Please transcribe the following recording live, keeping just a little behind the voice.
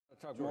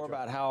Talk more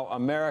about how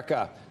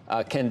America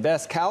can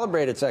best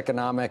calibrate its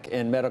economic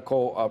and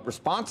medical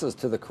responses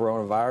to the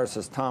coronavirus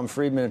as Tom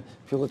Friedman,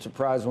 Pulitzer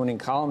Prize winning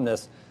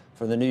columnist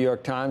for the New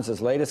York Times. His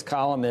latest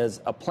column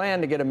is a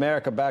plan to get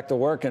America back to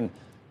work. And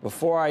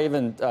before I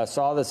even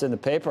saw this in the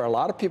paper, a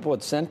lot of people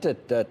had sent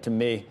it to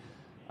me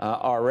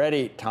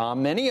already,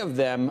 Tom. Many of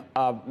them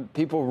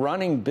people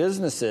running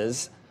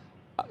businesses.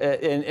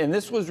 And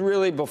this was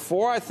really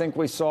before I think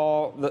we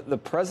saw the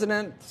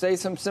president say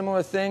some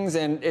similar things,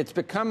 and it's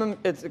become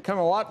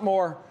a lot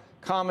more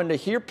common to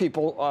hear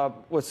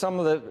people with some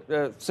of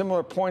the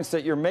similar points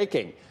that you're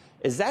making.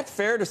 Is that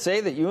fair to say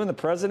that you and the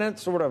president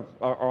sort of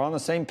are on the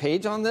same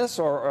page on this,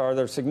 or are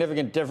there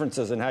significant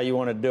differences in how you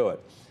want to do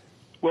it?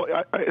 Well,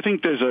 I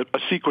think there's a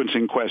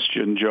sequencing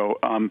question, Joe.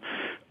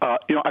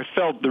 I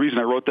felt the reason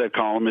I wrote that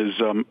column is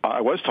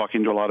I was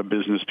talking to a lot of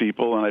business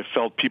people, and I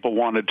felt people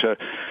wanted to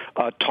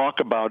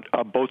talk about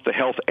both the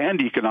health and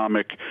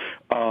economic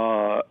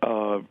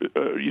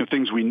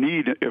things we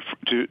need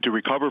to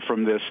recover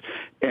from this.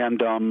 And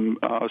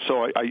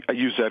so I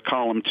used that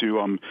column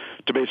to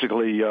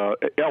basically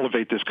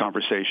elevate this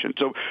conversation.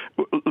 So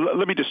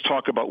let me just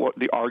talk about what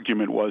the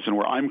argument was and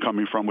where I'm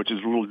coming from, which is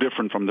a little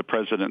different from the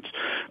president's.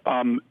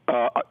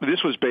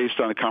 This was based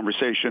on a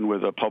conversation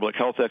with a public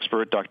health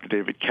expert, Dr.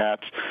 David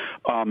Katz.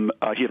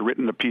 He had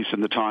written a piece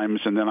in the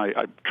Times, and then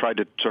I tried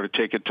to sort of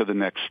take it to the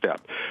next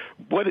step.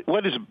 What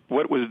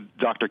was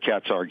Dr.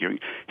 Katz arguing?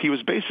 He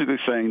was basically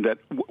saying that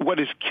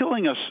what is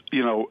killing us,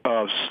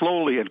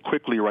 slowly and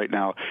quickly right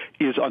now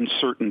is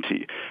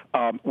uncertainty.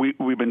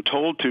 We've been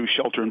told to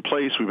shelter in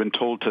place. We've been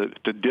told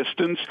to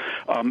distance.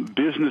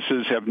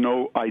 Businesses have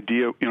no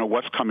idea,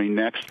 what's coming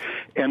next.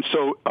 And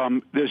so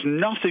there's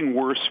nothing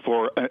worse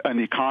for an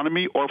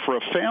economy or for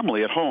a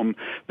family at home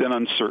than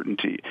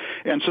uncertainty.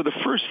 And so the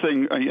first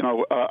thing,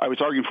 I was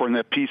arguing for in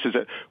that piece is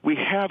that we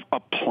have a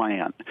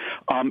plan,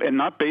 and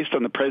not based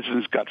on the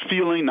president's gut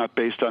feeling, not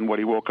based on what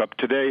he woke up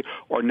today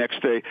or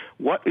next day.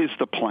 What is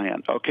the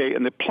plan? Okay,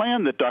 and the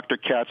plan that Dr.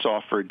 Katz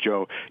offered,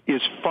 Joe,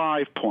 is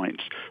 5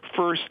 points.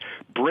 First,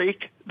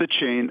 break the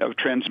chain of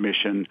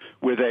transmission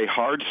with a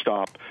hard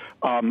stop,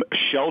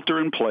 shelter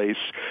in place,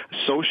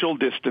 social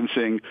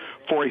distancing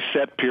for a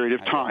set period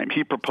of time.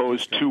 He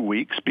proposed 2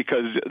 weeks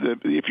because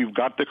if you've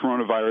got the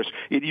coronavirus,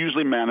 it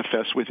usually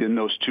manifests within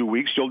those 2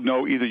 weeks. You'll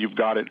know either you've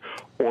got it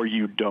or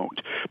you don't.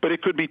 But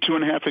it could be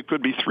 2.5, it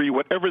could be 3,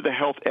 whatever the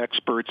health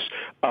experts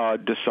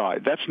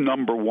decide. That's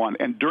number one.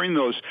 And during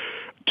those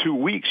 2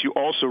 weeks, you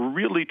also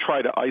really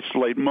try to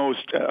isolate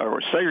most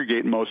or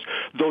segregate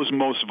those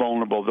most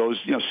vulnerable, those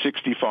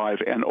 65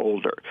 and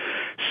older.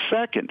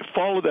 Second,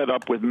 follow that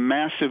up with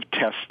massive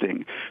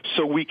testing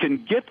so we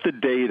can get the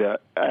data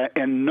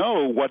and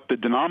know what the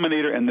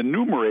denominator and the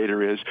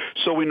numerator is,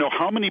 so we know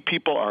how many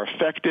people are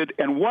affected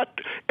and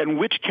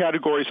which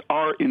categories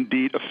are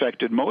indeed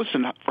affected most,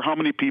 and for how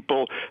many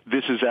people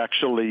this is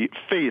actually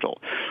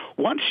fatal.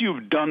 Once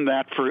you've done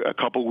that for a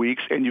couple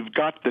weeks and you've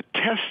got the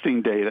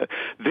testing data,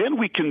 then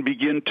we can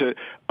begin to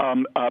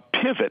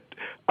pivot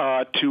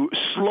to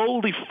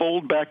slowly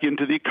fold back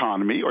into the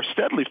economy or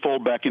steadily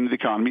fold back into the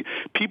economy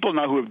people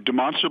now who have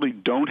demonstrably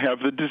don't have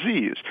the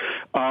disease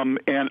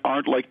and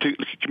aren't like to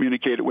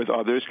communicate it with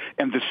others,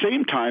 and at the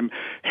same time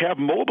have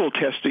mobile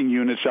testing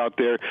units out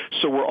there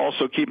so we're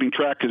also keeping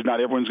track because not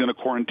everyone's going to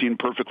quarantine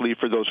perfectly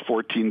for those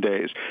 14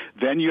 days.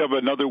 Then you have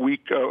another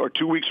week or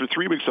 2 weeks or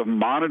 3 weeks of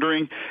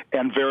monitoring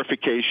and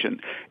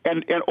verification.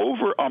 And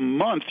over a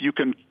month, you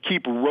can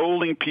keep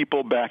rolling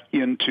people back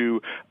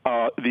into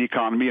the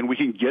economy, and we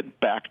can get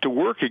back to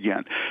work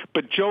again.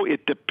 But, Joe,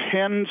 it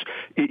depends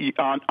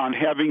on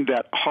having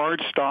that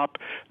hard stop,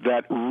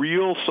 that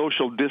real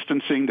social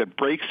distancing that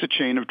breaks the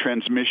chain of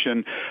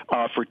transmission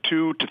for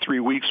 2 to 3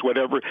 weeks,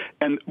 whatever.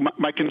 And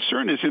my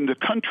concern is in the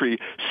country,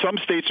 some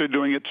states are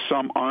doing it,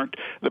 some aren't.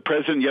 The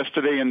president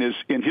yesterday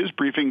in his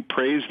briefing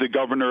praised the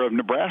governor of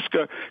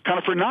Nebraska kind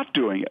of for not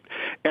doing it.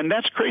 And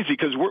that's crazy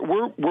because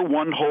we're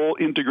one whole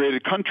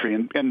integrated country,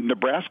 and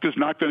Nebraska is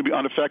not going to be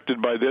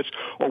unaffected by this,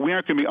 or we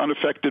aren't going to be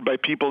unaffected by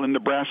people in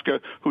Nebraska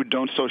who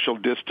don't social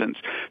distance.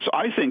 So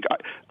I think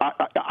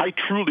I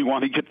truly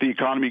want to get the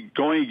economy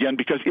going again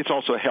because it's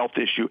also a health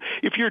issue.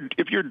 If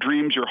your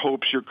dreams, your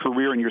hopes, your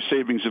career, and your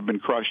savings have been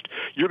crushed,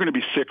 you're going to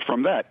be sick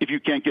from that. If you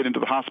can't get into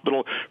the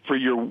hospital for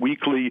your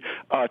weekly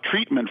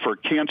treatment for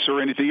cancer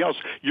or anything else,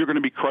 you're going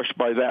to be crushed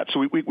by that.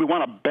 So we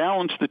want to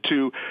balance the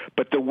two,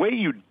 but the way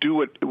you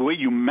do it, the way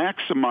you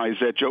maximize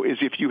that, Joe, is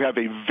if you have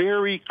a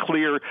very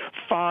clear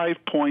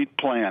 5-point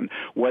plan.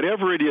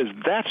 Whatever it is,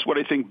 that's what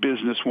I think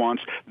business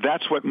wants.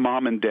 That's what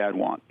mom and dad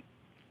want.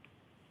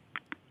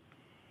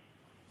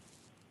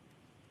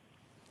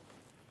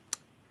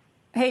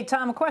 Hey,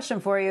 Tom, a question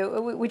for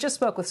you. We just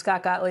spoke with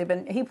Scott Gottlieb,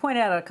 and he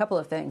pointed out a couple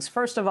of things.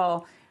 First of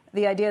all,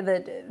 the idea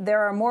that there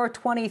are more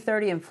 20,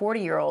 30, and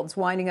 40-year-olds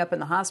winding up in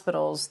the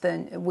hospitals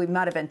than we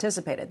might have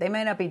anticipated. They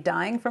may not be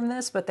dying from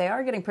this, but they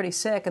are getting pretty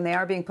sick, and they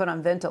are being put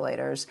on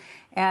ventilators.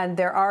 And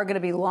there are going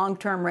to be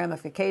long-term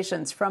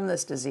ramifications from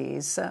this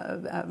disease,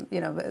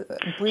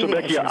 breathing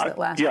issues that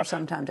last for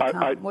some time to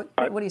come. What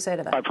do you say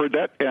to that? I've heard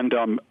that, and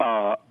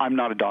I'm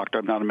not a doctor.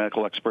 I'm not a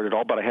medical expert at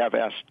all, but I have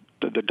asked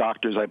the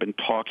doctors I've been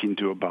talking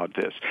to about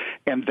this.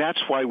 And that's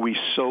why we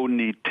so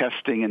need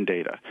testing and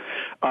data.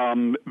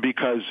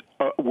 Because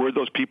were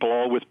those people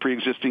all with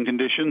pre-existing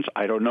conditions?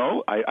 I don't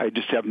know. I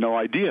just have no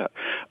idea.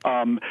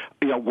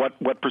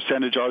 What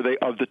percentage are they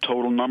of the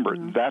total number?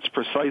 Mm-hmm. That's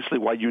precisely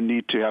why you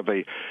need to have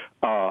a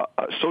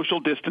social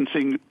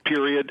distancing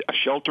period, a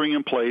sheltering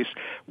in place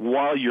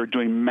while you're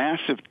doing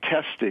massive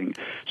testing.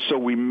 So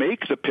we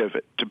make the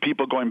pivot to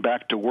people going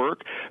back to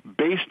work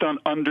based on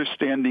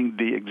understanding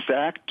the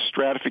exact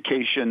stratification,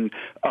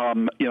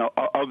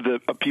 of the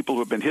people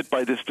who have been hit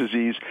by this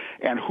disease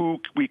and who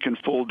we can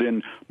fold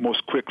in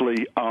most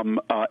quickly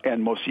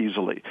and most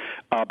easily.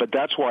 But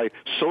that's why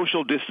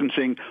social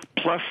distancing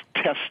plus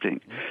testing,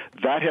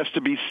 that has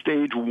to be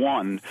stage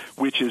one,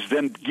 which is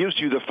then gives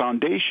you the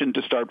foundation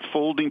to start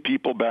folding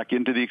people back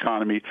into the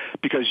economy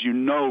because you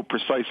know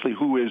precisely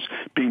who is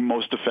being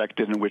most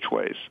affected in which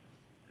ways.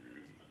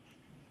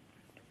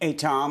 Hey,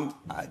 Tom,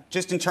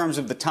 just in terms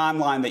of the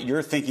timeline that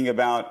you're thinking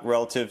about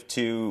relative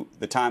to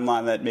the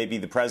timeline that maybe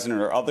the president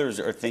or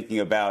others are thinking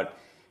about,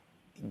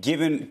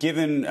 given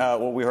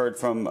what we heard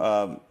from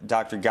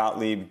Dr.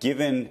 Gottlieb,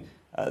 given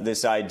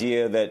this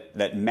idea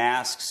that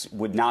masks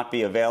would not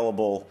be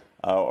available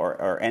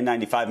or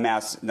N95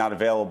 masks not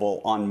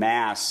available en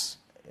masse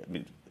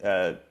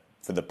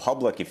for the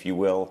public, if you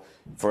will,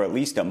 for at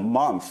least a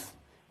month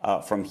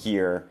from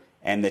here.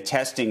 And the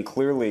testing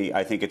clearly,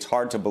 I think it's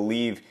hard to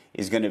believe,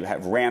 is going to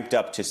have ramped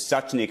up to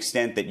such an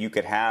extent that you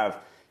could have,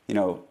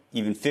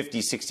 even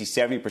 50, 60,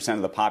 70%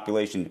 of the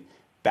population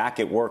back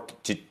at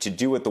work to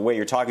do it the way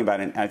you're talking about.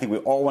 And I think we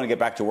all want to get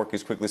back to work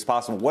as quickly as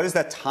possible. What does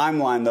that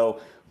timeline,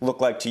 though,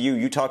 look like to you?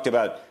 You talked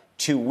about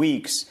 2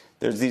 weeks.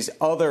 There's these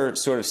other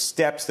sort of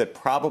steps that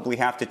probably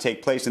have to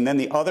take place. And then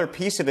the other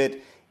piece of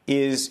it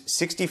is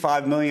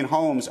 65 million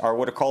homes are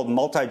what are called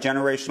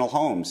multi-generational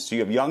homes. So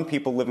you have young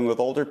people living with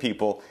older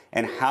people,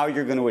 and how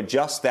you're going to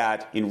adjust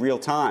that in real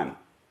time.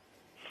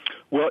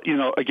 Well,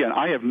 again,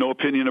 I have no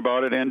opinion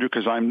about it, Andrew,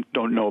 because I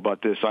don't know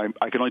about this.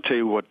 I can only tell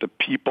you what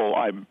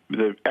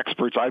the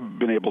experts I've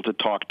been able to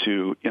talk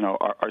to,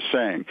 are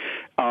saying.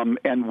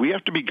 And we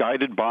have to be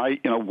guided by,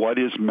 what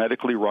is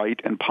medically right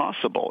and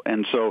possible.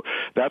 And so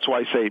that's why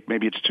I say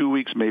maybe it's 2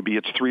 weeks, maybe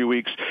it's 3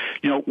 weeks.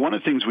 One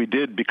of the things we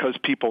did, because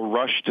people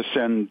rushed to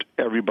send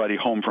everybody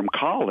home from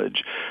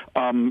college,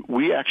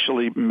 we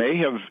actually may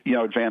have,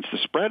 advanced the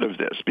spread of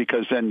this,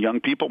 because then young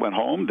people went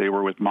home. They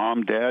were with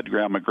mom, dad,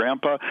 grandma,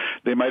 grandpa.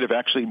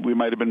 We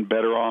might have been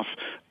better off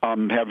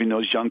having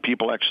those young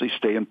people actually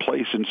stay in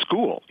place in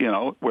school,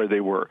 where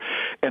they were.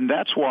 And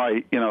that's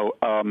why,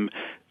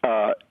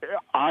 I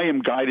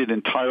am guided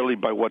entirely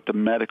by what the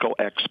medical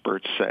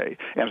experts say.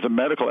 And if the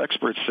medical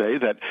experts say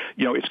that,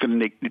 it's going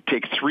to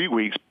take 3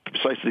 weeks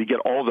precisely to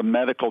get all the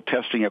medical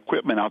testing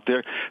equipment out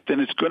there,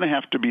 then it's going to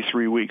have to be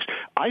 3 weeks.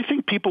 I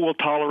think people will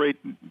tolerate,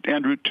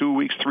 Andrew, 2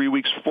 weeks, 3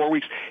 weeks, 4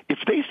 weeks, if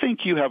they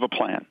think you have a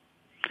plan.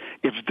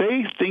 If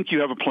they think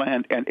you have a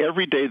plan, and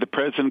every day the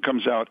president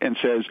comes out and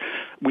says,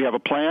 we have a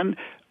plan,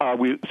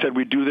 we said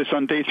we'd do this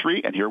on day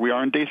 3, and here we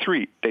are on day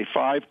 3, day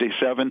 5, day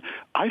 7,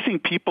 I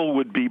think people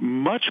would be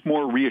much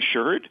more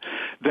reassured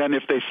than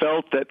if they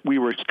felt that we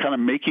were kind of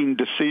making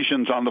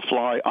decisions on the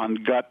fly on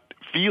gut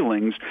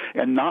feelings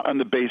and not on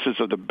the basis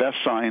of the best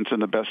science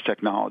and the best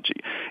technology.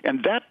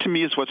 And that, to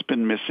me, is what's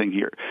been missing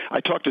here. I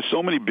talk to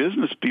so many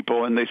business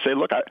people, and they say,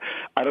 look,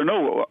 I don't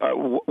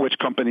know which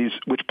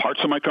parts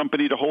of my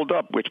company to hold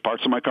up, which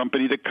parts of my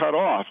company to cut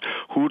off,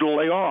 who to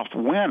lay off,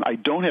 when. I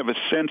don't have a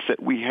sense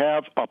that we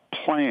have a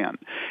plan.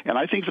 And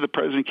I think if the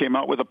president came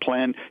out with a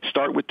plan,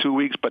 start with 2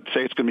 weeks, but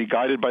say it's going to be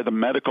guided by the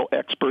medical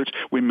experts,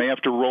 we may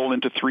have to roll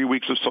into 3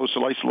 weeks of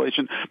social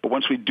isolation. But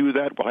once we do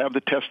that, we'll have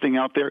the testing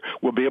out there.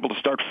 We'll be able to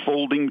start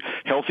folding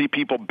healthy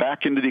people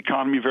back into the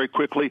economy very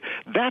quickly.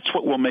 That's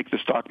what will make the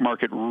stock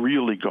market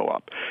really go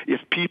up.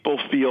 If people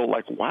feel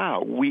like,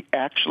 wow, we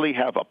actually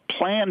have a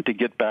plan to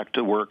get back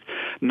to work,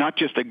 not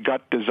just a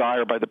gut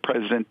desire by the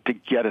president to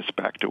get us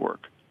back to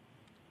work.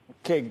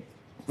 Okay,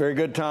 very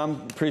good,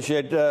 Tom.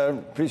 Appreciate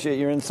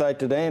your insight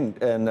today,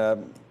 and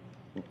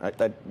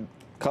that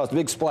caused a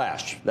big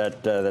splash,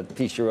 that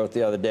piece you wrote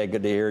the other day.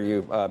 Good to hear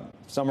you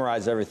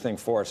summarize everything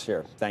for us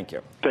here. Thank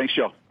you. Thanks,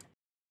 Joe.